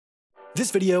This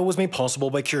video was made possible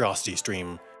by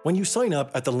CuriosityStream. When you sign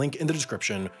up at the link in the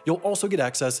description, you'll also get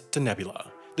access to Nebula,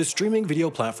 the streaming video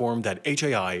platform that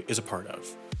HAI is a part of.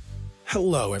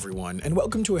 Hello everyone, and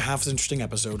welcome to a half as interesting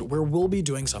episode where we'll be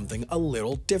doing something a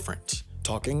little different,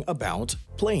 talking about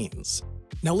planes.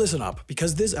 Now listen up,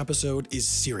 because this episode is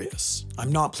serious.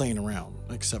 I'm not playing around,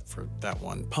 except for that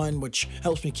one pun, which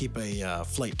helps me keep a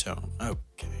flight tone.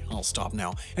 Okay, I'll stop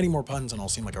now. Any more puns and I'll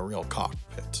seem like a real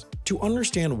cockpit. To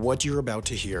understand what you're about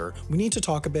to hear, we need to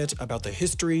talk a bit about the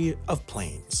history of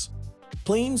planes.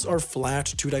 Planes are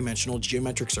flat, two-dimensional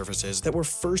geometric surfaces that were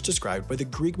first described by the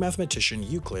Greek mathematician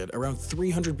Euclid around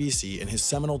 300 BC in his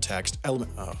seminal text I'm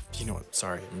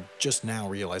just now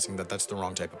realizing that that's the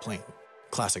wrong type of plane.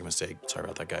 Classic mistake. Sorry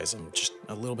about that, guys. I'm just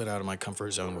a little bit out of my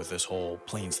comfort zone with this whole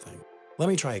planes thing. Let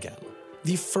me try again.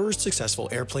 The first successful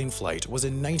airplane flight was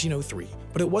in 1903,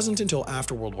 but it wasn't until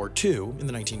after World War II, in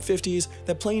the 1950s,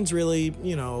 that planes really,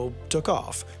 took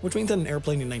off, which means that an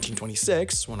airplane in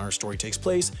 1926, when our story takes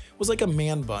place, was like a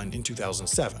man bun in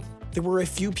 2007. There were a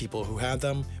few people who had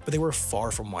them, but they were far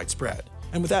from widespread.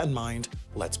 And with that in mind,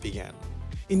 let's begin.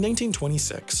 In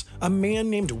 1926, a man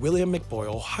named William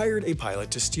McBoyle hired a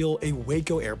pilot to steal a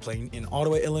Waco airplane in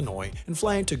Ottawa, Illinois, and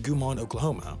fly it to Guymon,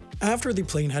 Oklahoma. After the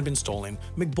plane had been stolen,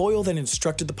 McBoyle then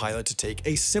instructed the pilot to take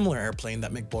a similar airplane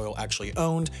that McBoyle actually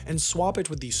owned and swap it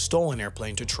with the stolen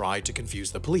airplane to try to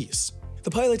confuse the police.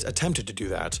 The pilot attempted to do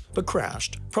that, but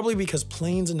crashed, probably because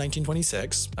planes in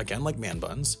 1926, again like man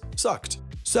buns, sucked.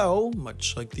 So,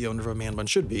 much like the owner of a man bun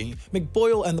should be,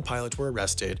 McBoyle and the pilot were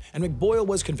arrested, and McBoyle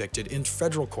was convicted in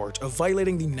federal court of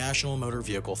violating the National Motor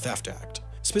Vehicle Theft Act.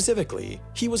 Specifically,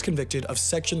 he was convicted of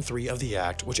Section 3 of the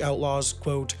Act, which outlaws,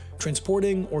 quote,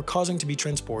 transporting or causing to be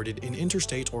transported in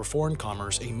interstate or foreign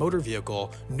commerce a motor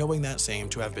vehicle knowing that same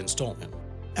to have been stolen.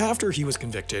 After he was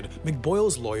convicted,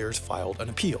 McBoyle's lawyers filed an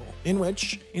appeal, in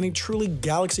which, in a truly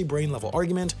galaxy brain level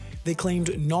argument, they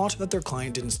claimed not that their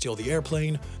client didn't steal the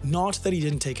airplane, not that he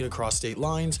didn't take it across state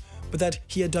lines, but that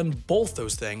he had done both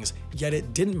those things, yet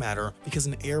it didn't matter because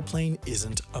an airplane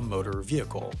isn't a motor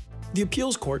vehicle. The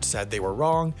appeals court said they were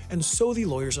wrong, and so the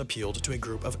lawyers appealed to a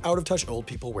group of out-of-touch old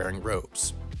people wearing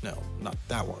robes. No, not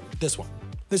that one, this one.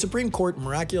 The Supreme Court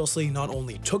miraculously not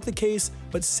only took the case,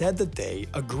 but said that they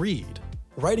agreed.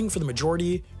 Writing for the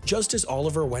majority, Justice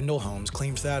Oliver Wendell Holmes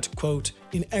claimed that, quote,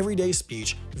 in everyday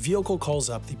speech, vehicle calls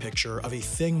up the picture of a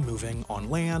thing moving on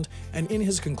land, and in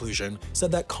his conclusion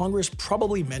said that Congress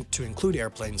probably meant to include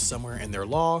airplanes somewhere in their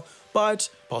law, but,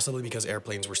 possibly because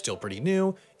airplanes were still pretty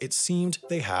new, it seemed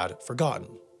they had forgotten.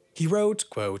 He wrote,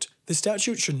 quote, the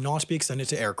statute should not be extended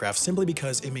to aircraft simply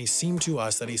because it may seem to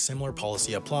us that a similar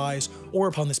policy applies, or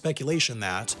upon the speculation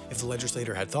that, if the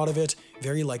legislator had thought of it,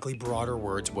 very likely broader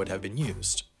words would have been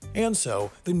used. And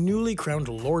so, the newly crowned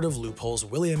Lord of Loopholes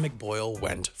William McBoyle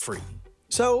went free.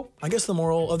 So, I guess the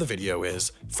moral of the video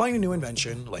is, find a new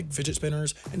invention, like fidget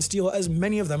spinners, and steal as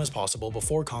many of them as possible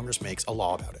before Congress makes a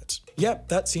law about it. Yep,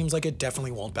 that seems like it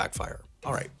definitely won't backfire.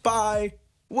 Alright, bye!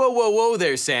 Whoa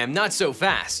there, Sam, not so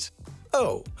fast.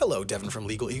 Oh, hello, Devin from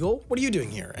Legal Eagle. What are you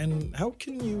doing here, and how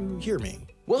can you hear me?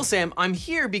 Well, Sam, I'm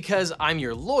here because I'm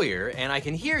your lawyer, and I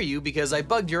can hear you because I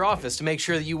bugged your office to make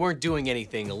sure that you weren't doing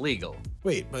anything illegal.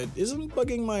 Wait, but isn't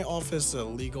bugging my office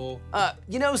illegal?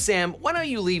 Sam, why don't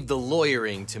you leave the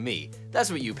lawyering to me? That's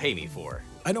what you pay me for.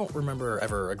 I don't remember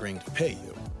ever agreeing to pay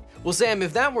you. Well, Sam,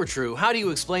 if that were true, how do you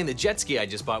explain the jet ski I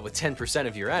just bought with 10%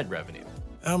 of your ad revenue?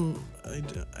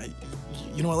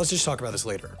 You know what, let's just talk about this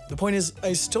later. The point is,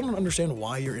 I still don't understand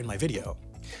why you're in my video.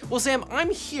 Well, Sam, I'm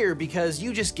here because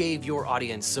you just gave your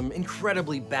audience some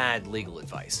incredibly bad legal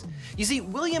advice. You see,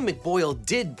 William McBoyle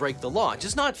did break the law,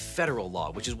 just not federal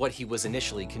law, which is what he was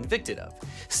initially convicted of.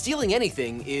 Stealing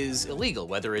anything is illegal,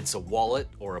 whether it's a wallet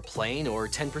or a plane or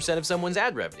 10% of someone's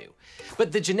ad revenue.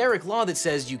 But the generic law that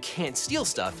says you can't steal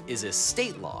stuff is a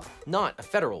state law, not a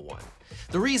federal one.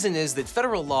 The reason is that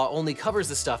federal law only covers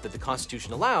the stuff that the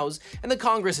Constitution allows and the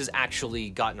Congress has actually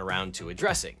gotten around to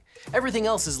addressing. Everything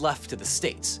else is left to the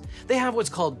states. They have what's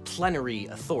called plenary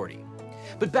authority.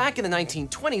 But back in the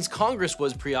 1920s, Congress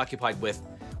was preoccupied with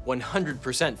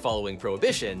 100% following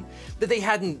prohibition, but they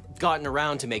hadn't gotten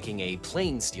around to making a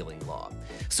plane stealing law.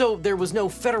 So there was no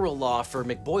federal law for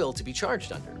McBoyle to be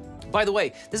charged under. By the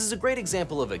way, this is a great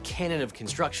example of a canon of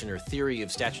construction or theory of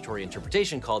statutory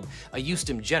interpretation called a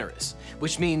justum generis,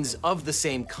 which means of the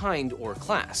same kind or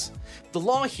class. The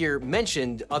law here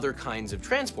mentioned other kinds of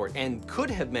transport and could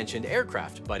have mentioned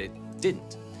aircraft, but it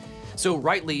didn't. So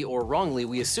rightly or wrongly,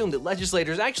 we assume that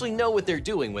legislators actually know what they're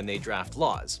doing when they draft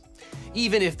laws,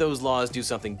 even if those laws do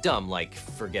something dumb like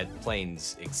forget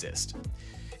planes exist.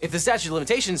 If the statute of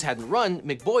limitations hadn't run,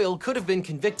 McBoyle could have been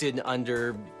convicted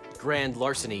under grand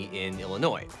larceny in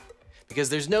Illinois. Because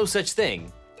there's no such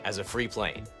thing as a free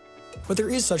plane. But there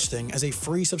is such thing as a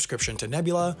free subscription to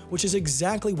Nebula, which is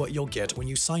exactly what you'll get when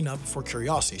you sign up for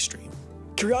CuriosityStream.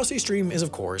 CuriosityStream is,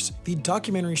 of course, the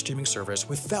documentary streaming service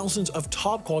with thousands of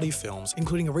top-quality films,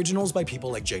 including originals by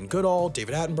people like Jane Goodall,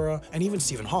 David Attenborough, and even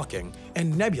Stephen Hawking,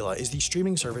 and Nebula is the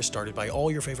streaming service started by all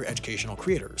your favorite educational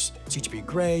creators. CGP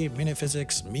Grey, Minute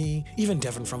Physics, me, even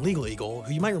Devin from Legal Eagle,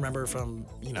 who you might remember from,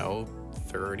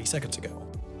 30 seconds ago.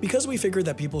 Because we figured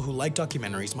that people who like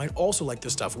documentaries might also like the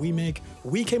stuff we make,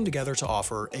 we came together to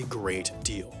offer a great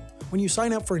deal. When you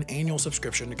sign up for an annual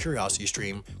subscription to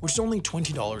CuriosityStream, which is only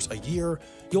 $20 a year,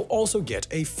 you'll also get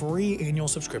a free annual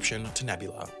subscription to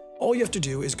Nebula. All you have to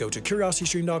do is go to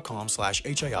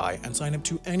curiositystream.com/HII and sign up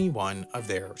to any one of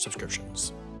their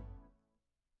subscriptions.